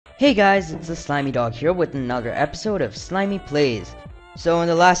Hey guys, it's the Slimy Dog here with another episode of Slimy Plays. So in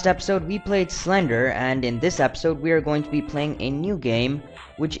the last episode we played Slender, and in this episode we are going to be playing a new game,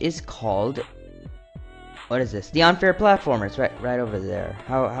 which is called... what is this? The Unfair Platformers, right over there.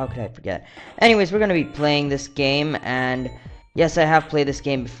 How could I forget? Anyways, we're going to be playing this game, and yes, I have played this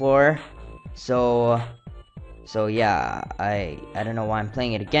game before. So yeah, I don't know why I'm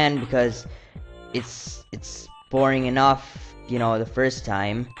playing it again, because it's boring enough, you know, the first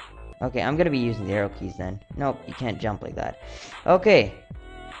time. Okay, I'm gonna be using the arrow keys then. Nope, you can't jump like that. Okay.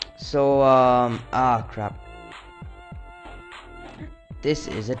 So, crap. This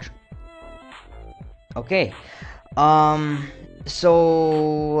is a... okay.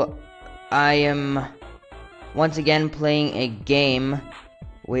 So... I am... once again playing a game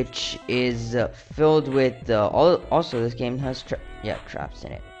which is filled with... also, this game has traps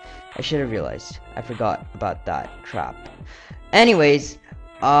in it. I should have realized. I forgot about that trap. Anyways...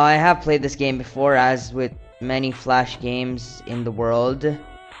 I have played this game before, as with many Flash games in the world,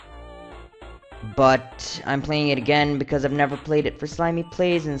 but I'm playing it again because I've never played it for Slimy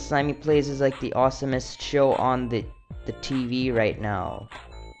Plays, and Slimy Plays is like the awesomest show on the TV right now.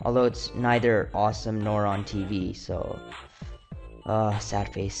 Although it's neither awesome nor on TV, so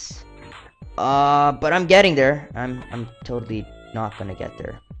sad face. But I'm getting there. I'm totally not gonna get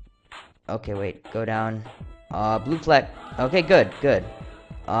there. Okay, wait, go down. Blue flag. Okay, good.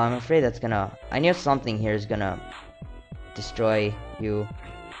 I'm afraid that's gonna... I knew something here is gonna destroy you.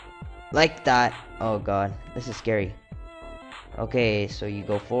 Like that. Oh god, this is scary. Okay, so you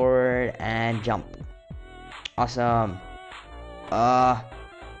go forward and jump. Awesome.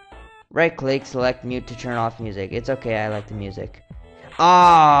 Right click, select mute to turn off music. It's okay, I like the music.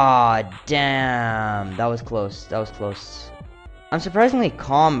 Ah, damn. That was close. I'm surprisingly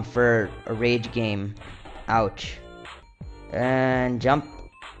calm for a rage game. Ouch. And jump.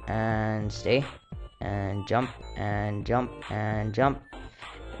 And stay, and jump, and jump, and jump,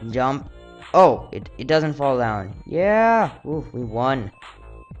 and jump. Oh, it doesn't fall down. Yeah, ooh, we won.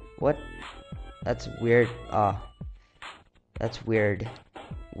 What? That's weird. That's weird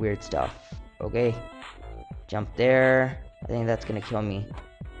stuff. Okay, jump there. I think that's gonna kill me.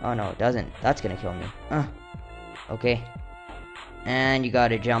 Oh no, it doesn't. That's gonna kill me. Okay, and you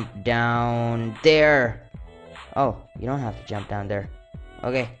gotta jump down there. Oh, you don't have to jump down there.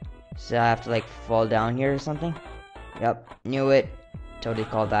 Okay, so I have to like fall down here or something? Yep, knew it. Totally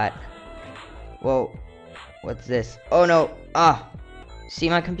called that. Whoa, what's this? Oh no, see,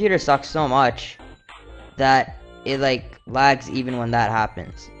 my computer sucks so much that it like lags even when that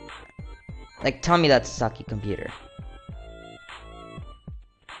happens. Like, tell me that's a sucky computer.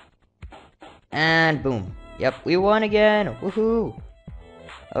 And boom. Yep, we won again. Woohoo.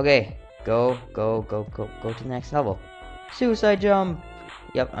 Okay, go to the next level. Suicide jump.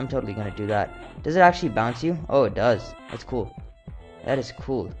 Yep, I'm totally gonna do that. Does it actually bounce you? Oh, it does. That's cool. That is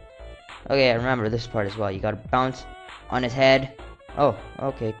cool. Okay, I remember this part as well. You gotta bounce on his head. Oh,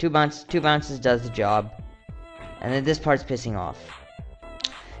 okay. Two bounces does the job. And then this part's pissing off.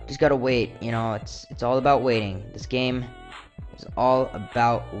 Just gotta wait. You know, it's all about waiting. This game is all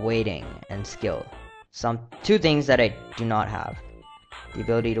about waiting and skill. Two things that I do not have: the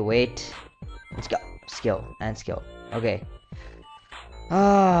ability to wait and skill. Okay.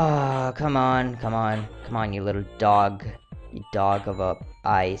 Come on, you little dog. You dog of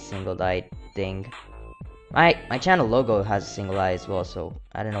a single-eyed thing. My channel logo has a single eye as well, so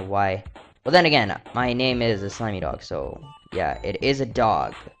I don't know why. Well, then again, my name is a Slimy Dog, so yeah, it is a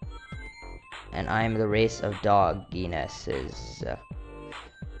dog. And I'm the race of dogginesses.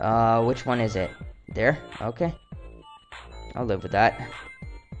 Which one is it? There? Okay. I'll live with that.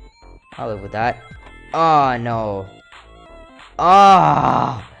 Oh, no.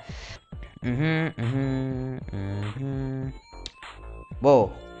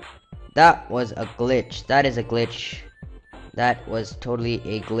 Whoa. That was a glitch. That is a glitch. That was totally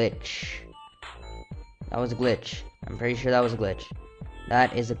a glitch. That was a glitch. I'm pretty sure that was a glitch.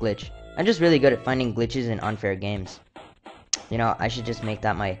 That is a glitch. I'm just really good at finding glitches in unfair games. You know, I should just make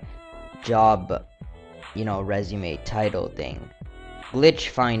that my job, you know, resume title thing. Glitch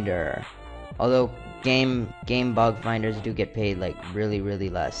finder. Although game bug finders do get paid like really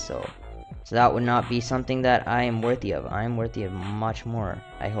less, so that would not be something that I am worthy of. I am worthy of much more,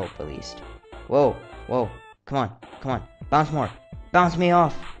 I hope, at least. Whoa, come on, bounce more, bounce me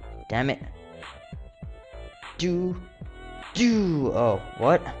off, damn it. Oh,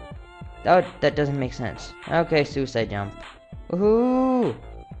 what? That doesn't make sense. Okay, suicide jump. Woohoo!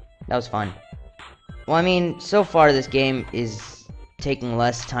 That was fun. Well, I mean, so far this game is taking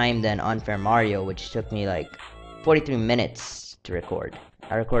less time than Unfair Mario, which took me like 43 minutes to record.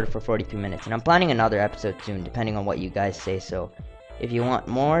 I recorded for 42 minutes, and I'm planning another episode soon, depending on what you guys say. So, if you want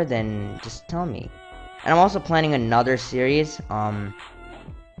more, then just tell me. And I'm also planning another series,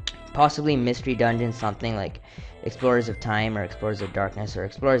 possibly Mystery Dungeon, something like Explorers of Time, or Explorers of Darkness, or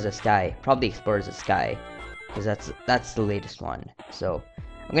Explorers of Sky. Probably Explorers of Sky, because that's the latest one. So,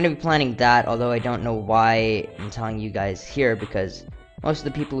 I'm gonna be planning that, although I don't know why I'm telling you guys here, because most of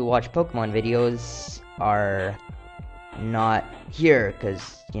the people who watch Pokemon videos are not here,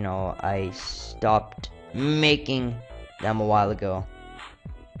 because, you know, I stopped making them a while ago.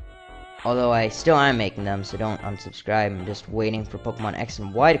 Although I still am making them, so don't unsubscribe. I'm just waiting for Pokemon X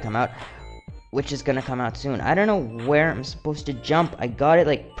and Y to come out, which is gonna come out soon. I don't know where I'm supposed to jump. I got it,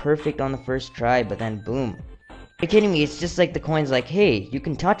 like, perfect on the first try, but then boom. You're kidding me? It's just like the coin's like, hey, you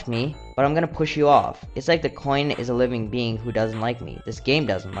can touch me, but I'm gonna push you off. It's like the coin is a living being who doesn't like me. This game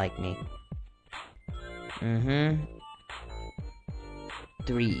doesn't like me.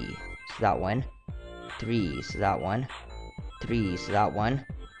 3. So that one. 3. So that one. 3. So that one.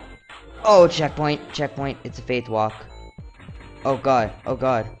 Oh, checkpoint. Checkpoint. It's a faith walk. Oh god. Oh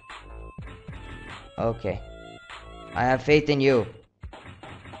god. Okay. I have faith in you.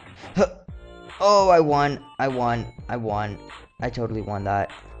 Oh, I won. I won. I won. I totally won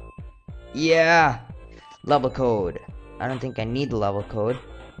that. Yeah! Level code. I don't think I need the level code,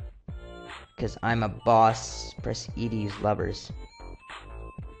 because I'm a boss. Press E to use levers.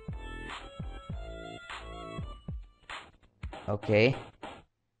 Okay.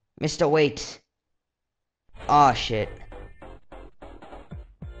 Mr. Wait. Aw, shit.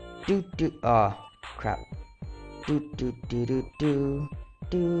 Oh, crap.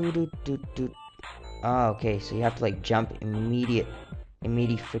 Oh, okay, so you have to, like, jump immediately.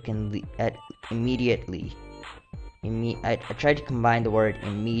 I tried to combine the word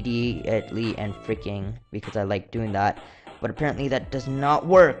immediately and freaking, because I like doing that, but apparently that does not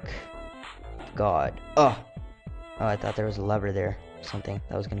work. God. Oh, I thought there was a lever there, something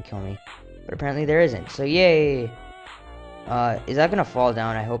that was gonna kill me, but apparently there isn't, so yay. Is that gonna fall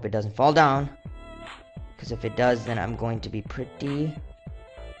down? I hope it doesn't fall down, because if it does, then I'm going to be pretty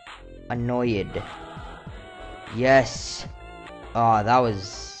annoyed. Yes. Oh, that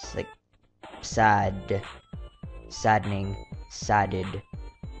was, like, sad. Saddening. Sadded.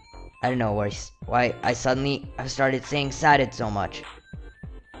 I don't know why I started saying sadded so much.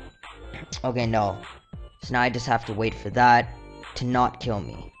 Okay, no. So now I just have to wait for that to not kill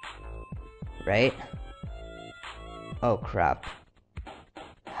me. Right? Oh, crap.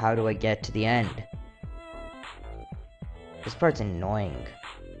 How do I get to the end? This part's annoying.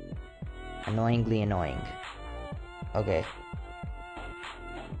 Annoyingly annoying. Okay.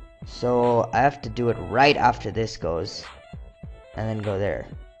 So, I have to do it right after this goes, and then go there.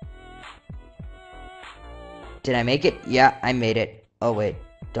 Did I make it? Yeah, I made it. Oh, wait.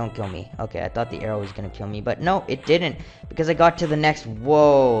 Don't kill me. Okay, I thought the arrow was gonna kill me, but no, it didn't, because I got to the next,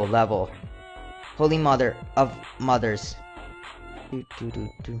 whoa, level. Holy mother of mothers.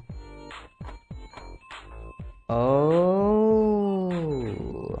 Oh.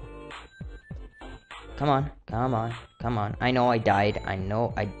 Come on, come on, come on. I know I died. I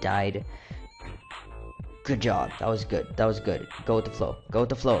know I died. Good job. That was good. That was good. Go with the flow. Go with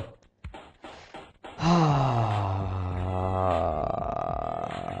the flow.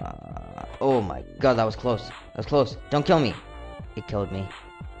 Oh my god, that was close. That was close. Don't kill me. It killed me.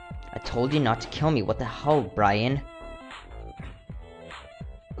 I told you not to kill me. What the hell, Brian?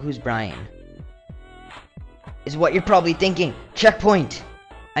 Who's Brian? Is what you're probably thinking. Checkpoint!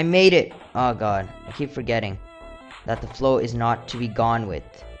 I made it! Oh god, I keep forgetting that the flow is not to be gone with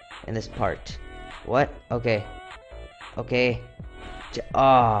in this part. What? Okay. Okay.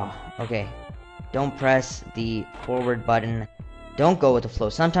 Okay. Don't press the forward button. Don't go with the flow.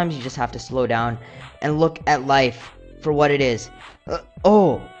 Sometimes you just have to slow down and look at life for what it is.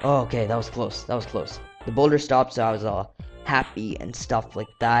 Okay, that was close. That was close. The boulder stopped, so I was all happy and stuff like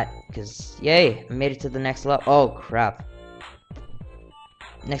that, because yay, I made it to the next level. Oh crap.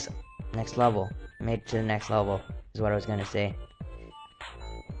 Next level. I made it to the next level is what I was gonna say.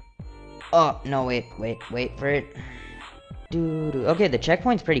 Oh no, wait for it. Okay, the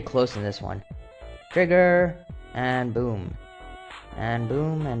checkpoint's pretty close in this one. Trigger and boom. And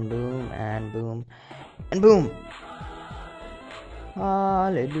boom and boom and boom and boom.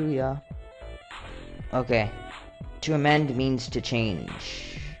 Hallelujah. Okay. To amend means to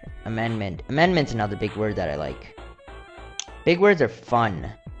change. Amendment. Amendment's another big word that I like. Big words are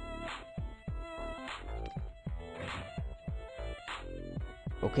fun.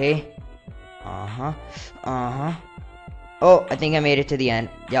 Okay. Oh, I think I made it to the end.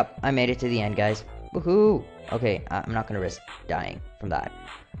 Yep, I made it to the end, guys. Woohoo! Okay, I'm not gonna risk dying from that.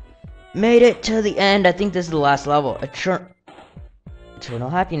 Made it to the end. I think this is the last level. Eternal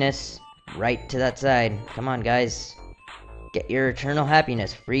happiness. Right to that side. Come on, guys. Get your eternal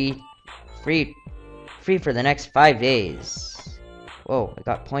happiness. Free for the next 5 days. Whoa, I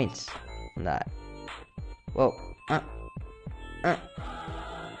got points from that. Whoa.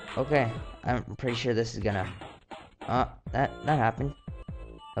 Okay, I'm pretty sure this is gonna... that happened.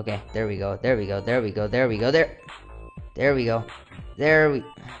 Okay, there we go.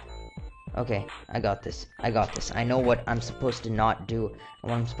 Okay, I got this. I know what I'm supposed to not do,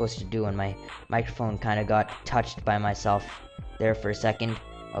 and what I'm supposed to do, and my microphone kind of got touched by myself there for a second.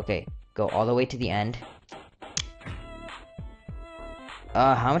 Okay, go all the way to the end.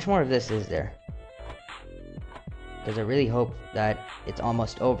 How much more of this is there? Because I really hope that it's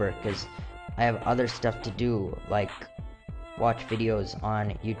almost over, because I have other stuff to do, like watch videos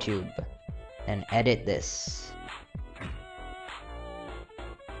on YouTube and edit this.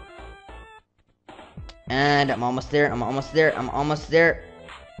 And I'm almost there.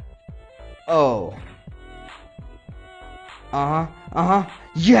 Oh.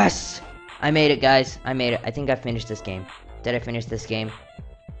 Yes! I made it, guys. I made it. I think I finished this game. Did I finish this game?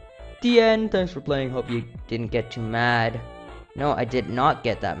 The end. Thanks for playing. Hope you didn't get too mad. No, I did not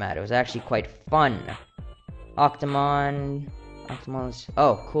get that mad. It was actually quite fun. Octomon.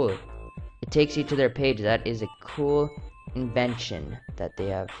 Oh, cool. It takes you to their page. That is a cool invention that they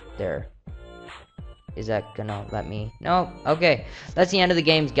have there. Is that gonna let me? No? Okay. That's the end of the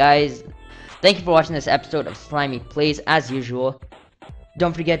games, guys. Thank you for watching this episode of Slimy Plays, as usual.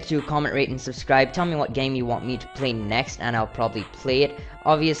 Don't forget to comment, rate, and subscribe. Tell me what game you want me to play next, and I'll probably play it.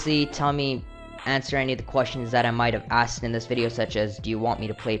 Obviously, answer any of the questions that I might have asked in this video, such as, do you want me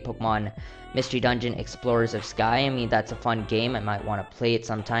to play Pokemon Mystery Dungeon Explorers of Sky? I mean, that's a fun game. I might want to play it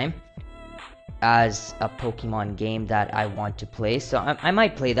sometime as a Pokemon game that I want to play. So I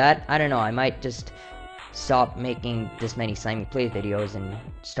might play that. I don't know. I might just stop making this many Slimy Plays videos and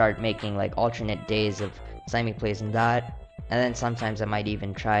start making like alternate days of Slimy Plays and that. And then sometimes I might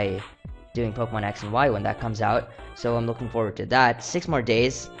even try doing Pokemon X and Y when that comes out. So I'm looking forward to that. 6 more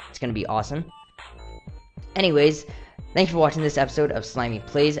days. It's gonna be awesome. Anyways, thanks for watching this episode of Slimy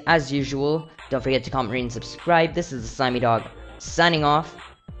Plays. As usual, don't forget to comment, rate, and subscribe. This is the Slimy Dog signing off.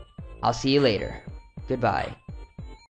 I'll see you later. Goodbye.